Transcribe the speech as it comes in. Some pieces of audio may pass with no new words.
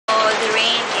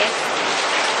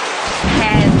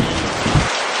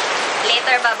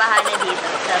nababaha na dito.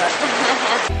 Charot.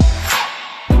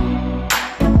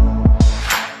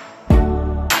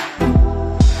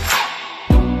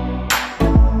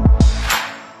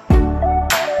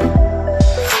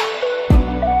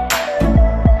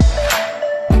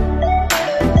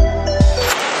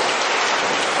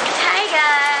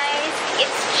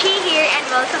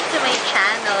 Welcome to my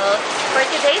channel. For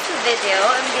today's video,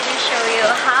 I'm gonna show you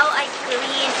how I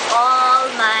clean all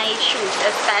my shoes,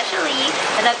 especially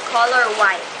the color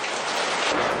white.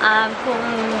 Kung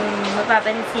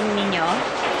mapapansin niyo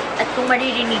at kung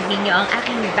maririnig niyo ang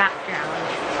aking background,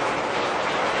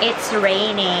 it's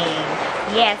raining.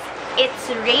 Yes, it's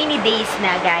rainy days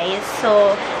na, guys.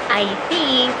 So, I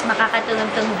think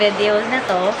makakatulong tong video na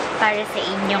to para sa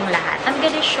inyong lahat. I'm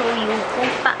gonna show you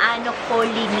kung paano ko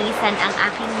linisan ang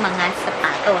aking mga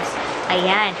sapatos.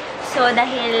 Ayan. So,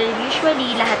 dahil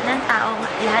usually lahat ng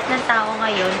tao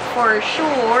ngayon, for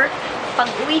sure, pag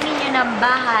uwi ninyo ng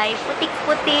bahay,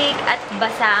 putik-putik at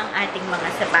basa ang ating mga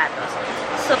sapatos.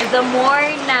 So, the more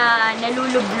na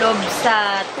nalulublob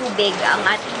sa tubig ang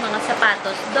ating mga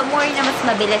sapatos, the more na mas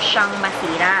mabilis siyang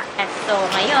masira. At so,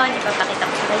 ngayon, ipapakita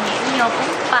ko sa inyo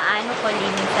kung paano ko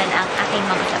linisan ang aking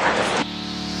mga sapatos.